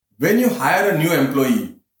When you hire a new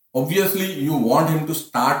employee, obviously you want him to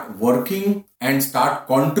start working and start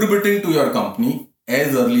contributing to your company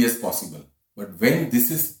as early as possible. But when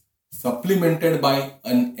this is supplemented by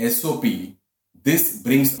an SOP, this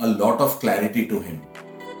brings a lot of clarity to him.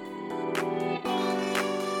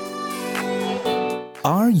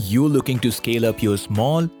 Are you looking to scale up your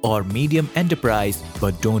small or medium enterprise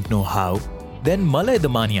but don't know how? Then Malay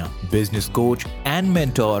Damania, business coach and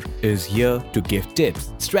mentor, is here to give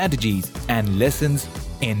tips, strategies, and lessons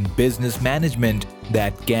in business management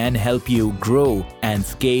that can help you grow and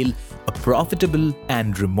scale a profitable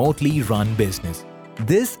and remotely run business.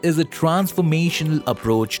 This is a transformational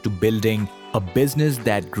approach to building a business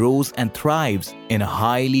that grows and thrives in a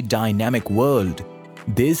highly dynamic world.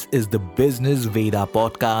 This is the Business Veda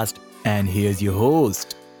podcast, and here's your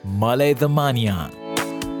host, Malay Damania.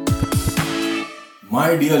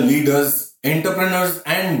 My dear leaders, entrepreneurs,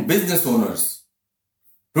 and business owners,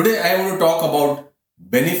 today I want to talk about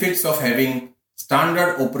benefits of having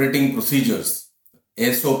standard operating procedures,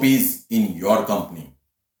 SOPs, in your company.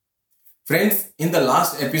 Friends, in the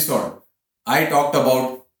last episode, I talked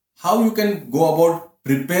about how you can go about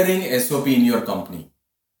preparing SOP in your company.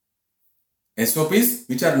 SOPs,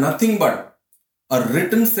 which are nothing but a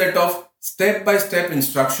written set of step-by-step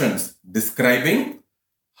instructions describing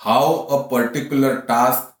how a particular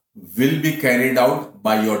task will be carried out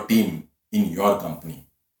by your team in your company.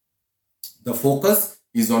 The focus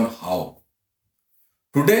is on how.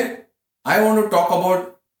 Today, I want to talk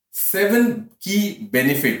about 7 key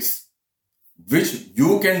benefits which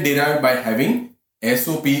you can derive by having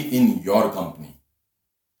SOP in your company.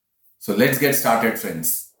 So let's get started,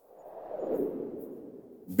 friends.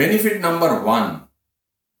 Benefit number 1,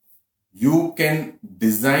 you can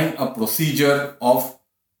design a procedure of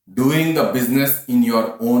doing the business in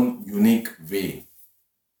your own unique way.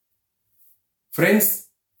 Friends,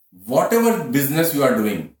 whatever business you are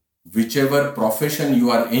doing, whichever profession you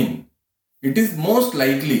are in, it is most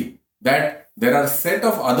likely that there are a set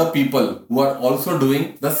of other people who are also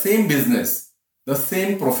doing the same business, the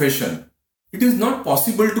same profession. It is not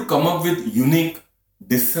possible to come up with unique,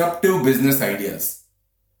 disruptive business ideas.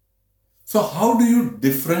 So how do you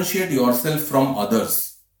differentiate yourself from others?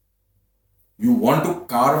 You want to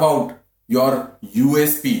carve out your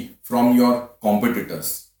USP from your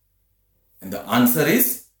competitors. And the answer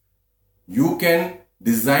is, you can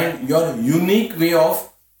design your unique way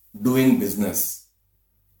of doing business.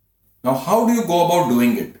 Now, how do you go about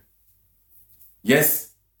doing it?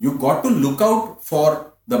 Yes, you got to look out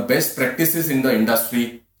for the best practices in the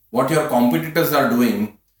industry, what your competitors are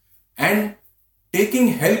doing, and taking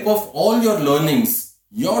help of all your learnings,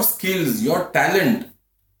 your skills, your talent,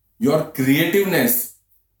 your creativeness,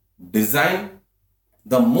 design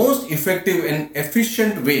the most effective and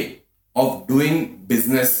efficient way of doing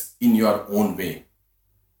business in your own way.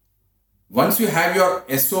 Once you have your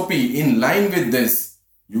SOP in line with this,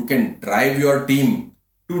 you can drive your team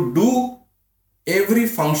to do every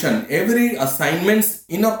function, every assignments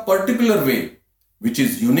in a particular way, which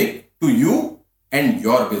is unique to you and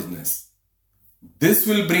your business. This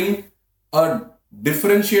will bring a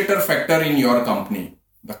differentiator factor in your company.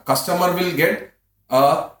 The customer will get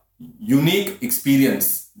a unique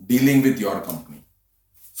experience dealing with your company.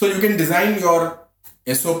 So you can design your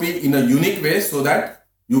SOP in a unique way so that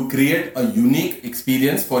you create a unique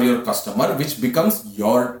experience for your customer, which becomes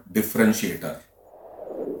your differentiator.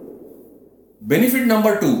 Benefit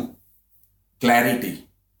number 2, clarity.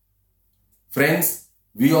 Friends,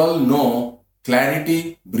 we all know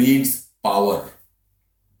clarity breeds power.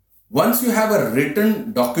 Once you have a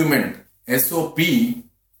written document, SOP,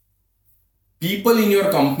 people in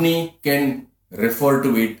your company can refer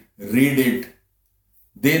to it, read it.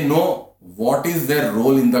 They know what is their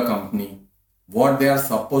role in the company, what they are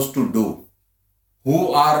supposed to do, who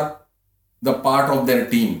are the part of their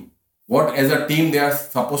team, what as a team they are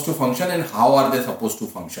supposed to function and how are they supposed to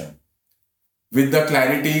function. With the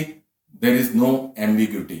clarity, there is no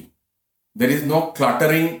ambiguity. There is no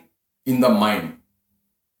cluttering in the mind.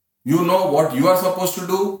 You know what you are supposed to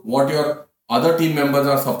do, what your other team members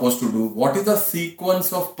are supposed to do, what is the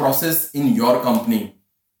sequence of process in your company.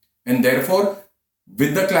 And therefore,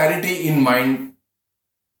 with the clarity in mind,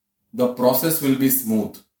 the process will be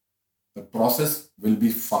smooth. The process will be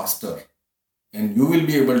faster. And you will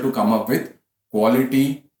be able to come up with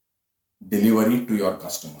quality delivery to your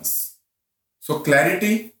customers. So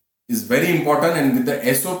clarity is very important, and with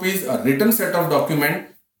the SOPs, a written set of document,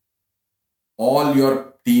 all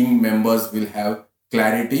your team members will have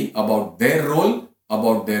clarity about their role,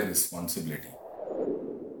 about their responsibility.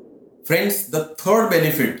 Friends, the third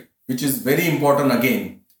benefit, which is very important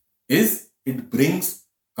again, is it brings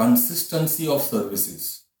consistency of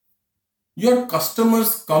services. Your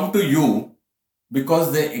customers come to you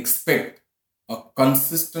because they expect a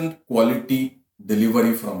consistent quality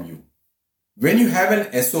delivery from you. When you have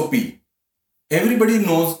an SOP, everybody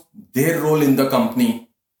knows their role in the company,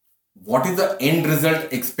 what is the end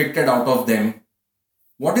result expected out of them,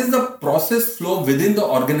 what is the process flow within the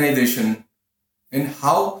organization, and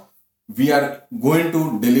how we are going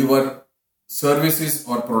to deliver services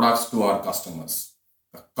or products to our customers.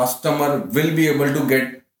 The customer will be able to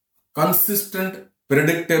get consistent,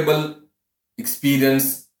 predictable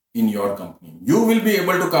experience in your company. You will be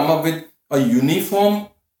able to come up with a uniform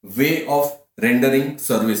way of rendering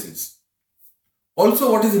services.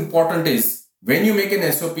 Also, what is important is when you make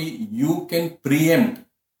an SOP, you can preempt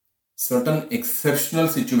certain exceptional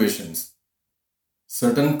situations,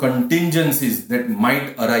 certain contingencies that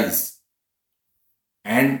might arise,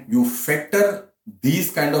 and you factor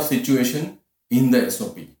these kind of situation in the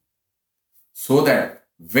SOP so that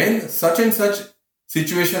when such and such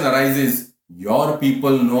situation arises, your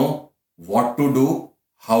people know what to do,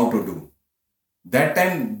 how to do. That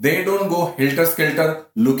time they don't go helter-skelter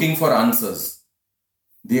looking for answers.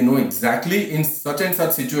 They know exactly in such and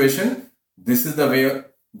such situation, this is the way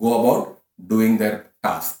go about doing their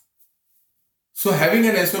task. So having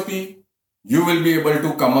an SOP, you will be able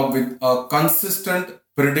to come up with a consistent,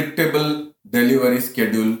 predictable delivery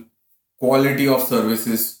schedule, quality of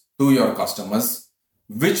services to your customers,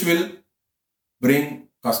 which will bring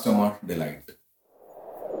customer delight.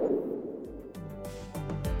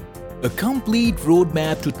 A complete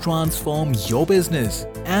roadmap to transform your business.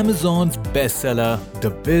 Amazon's bestseller, The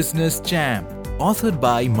Business Champ, authored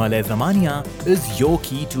by Malay Zamania, is your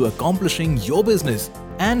key to accomplishing your business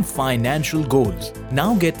and financial goals.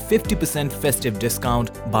 Now get 50% festive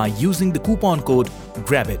discount by using the coupon code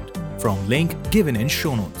GRABIT from link given in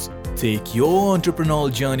show notes. Take your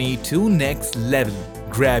entrepreneurial journey to next level.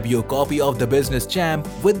 Grab your copy of The Business Champ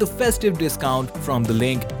with the festive discount from the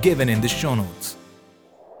link given in the show notes.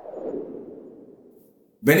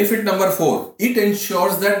 Benefit number 4, it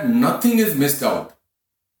ensures that nothing is missed out.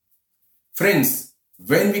 Friends,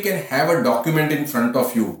 when we can have a document in front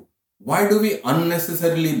of you, why do we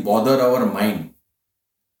unnecessarily bother our mind?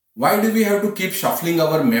 Why do we have to keep shuffling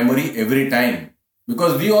our memory every time?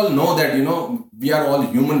 Because we all know that, we are all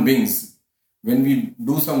human beings. When we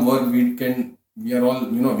do some work, we can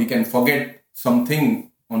forget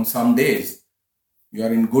something on some days. You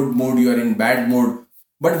are in good mood, you are in bad mood.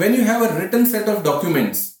 But when you have a written set of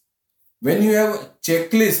documents, when you have a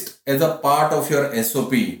checklist as a part of your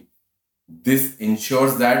SOP, this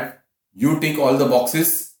ensures that you tick all the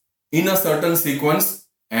boxes in a certain sequence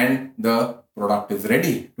and the product is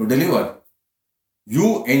ready to deliver.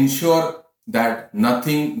 You ensure that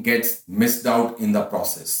nothing gets missed out in the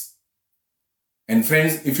process. And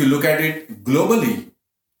friends, if you look at it globally,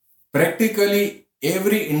 practically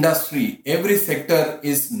every industry, every sector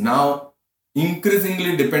is now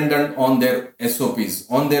increasingly dependent on their SOPs,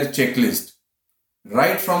 on their checklist.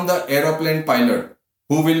 Right from the aeroplane pilot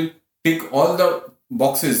who will tick all the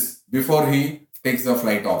boxes before he takes the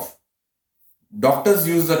flight off. Doctors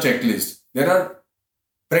use the checklist. There are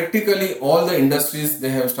practically all the industries, they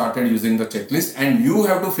have started using the checklist, and you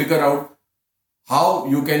have to figure out how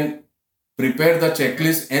you can prepare the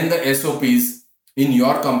checklist and the SOPs in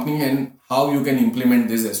your company and how you can implement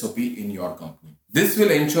this SOP in your company. This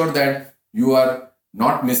will ensure that you are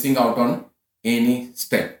not missing out on any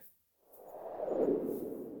step.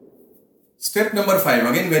 Step number 5,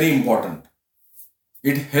 again very important.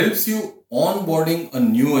 It helps you onboarding a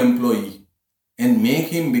new employee and make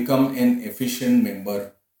him become an efficient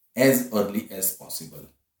member as early as possible.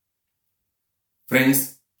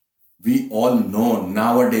 Friends, we all know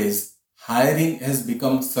nowadays hiring has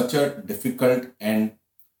become such a difficult and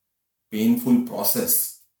painful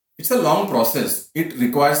process. It's a long process. It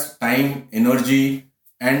requires time, energy,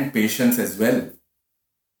 and patience as well.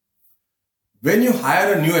 When you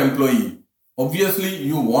hire a new employee, obviously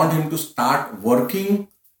you want him to start working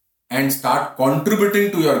and start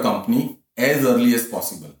contributing to your company as early as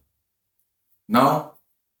possible. Now,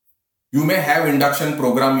 you may have induction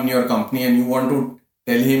program in your company and you want to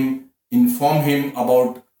inform him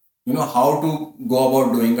about, how to go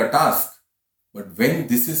about doing a task. But when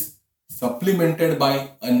this is supplemented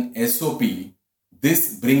by an SOP,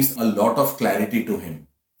 this brings a lot of clarity to him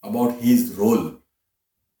about his role,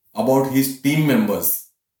 about his team members,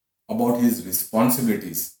 about his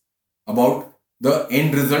responsibilities, about the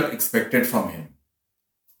end result expected from him.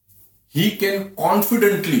 He can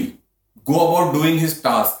confidently go about doing his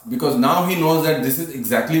task because now he knows that this is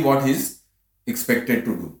exactly what he is expected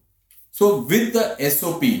to do. So with the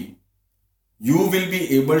SOP, you will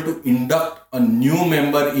be able to induct a new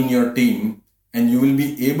member in your team, and you will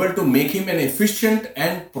be able to make him an efficient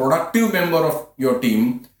and productive member of your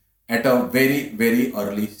team at a very, very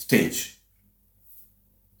early stage.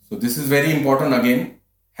 So this is very important again.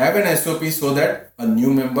 Have an SOP so that a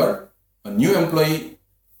new employee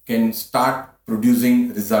can start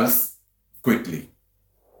producing results quickly.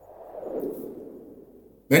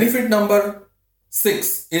 Benefit number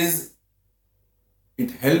 6 is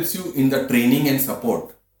it helps you in the training and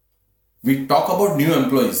support. We talk about new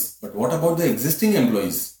employees, but what about the existing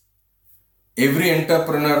employees? Every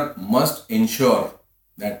entrepreneur must ensure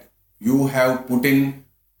that you have put in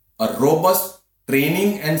a robust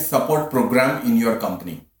training and support program in your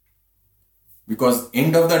company. Because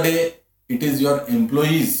end of the day, it is your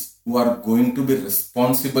employees who are going to be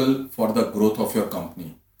responsible for the growth of your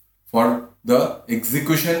company, for the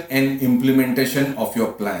execution and implementation of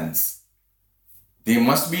your plans. They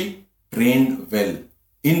must be trained well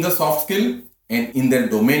in the soft skill and in their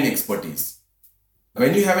domain expertise.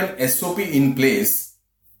 When you have an SOP in place,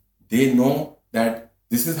 they know that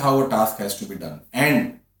this is how a task has to be done.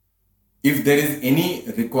 And if there is any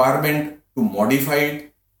requirement to modify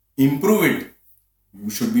it, improve it,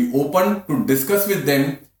 you should be open to discuss with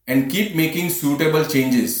them and keep making suitable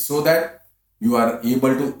changes so that you are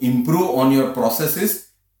able to improve on your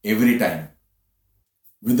processes every time.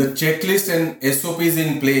 With the checklist and SOPs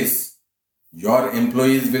in place, your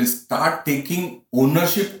employees will start taking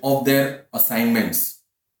ownership of their assignments.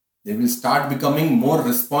 They will start becoming more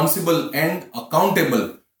responsible and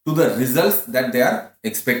accountable to the results that they are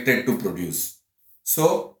expected to produce.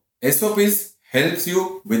 So, SOPs helps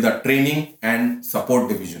you with the training and support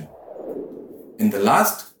division. In the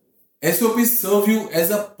last, SOPs serve you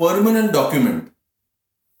as a permanent document.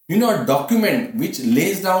 A document which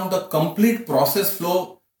lays down the complete process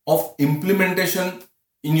flow of implementation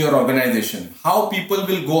in your organization. How people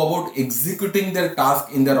will go about executing their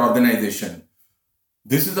task in their organization.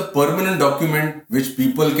 This is a permanent document which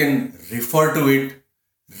people can refer to it,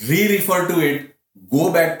 re-refer to it,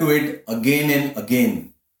 go back to it again and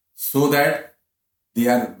again, so that they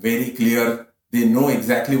are very clear, they know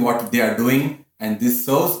exactly what they are doing, and this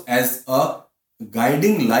serves as a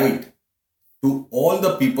guiding light to all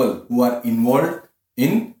the people who are involved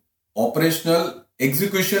in operational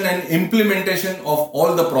execution and implementation of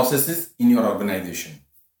all the processes in your organization.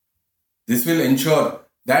 This will ensure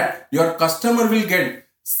that your customer will get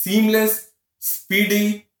seamless,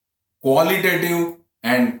 speedy, qualitative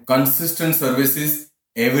and consistent services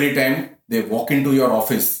every time they walk into your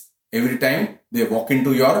office, every time they walk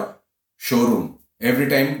into your showroom, every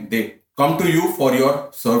time they come to you for your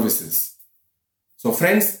services. So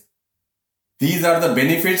friends, these are the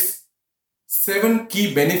benefits, 7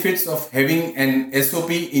 key benefits of having an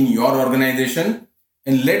SOP in your organization.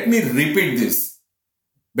 And let me repeat this.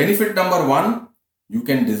 Benefit number 1, you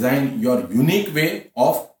can design your unique way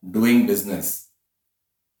of doing business.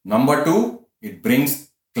 Number 2, it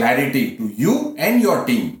brings clarity to you and your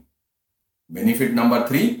team. Benefit number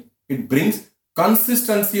 3, it brings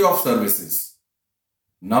consistency of services.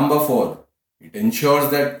 Number 4, it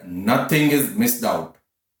ensures that nothing is missed out.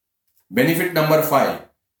 Benefit number 5,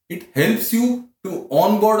 it helps you to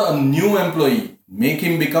onboard a new employee, make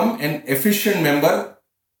him become an efficient member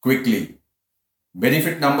quickly.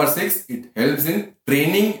 Benefit number 6, it helps in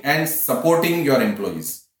training and supporting your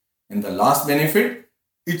employees. And the last benefit,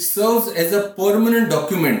 it serves as a permanent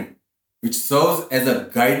document which serves as a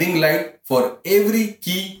guiding light for every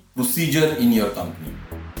key procedure in your company.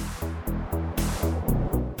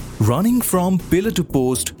 Running from pillar to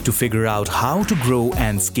post to figure out how to grow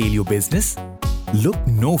and scale your business? Look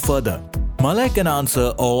no further. Malay can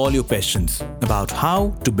answer all your questions about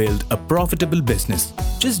how to build a profitable business.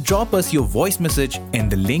 Just drop us your voice message in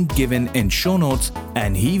the link given in show notes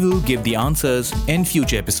and he will give the answers in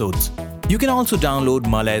future episodes. You can also download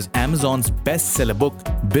Malay's Amazon's bestseller book,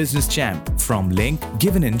 Business Champ, from link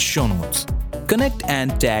given in show notes. Connect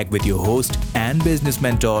and tag with your host and business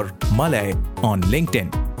mentor, Malay, on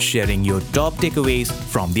LinkedIn, sharing your top takeaways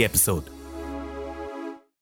from the episode.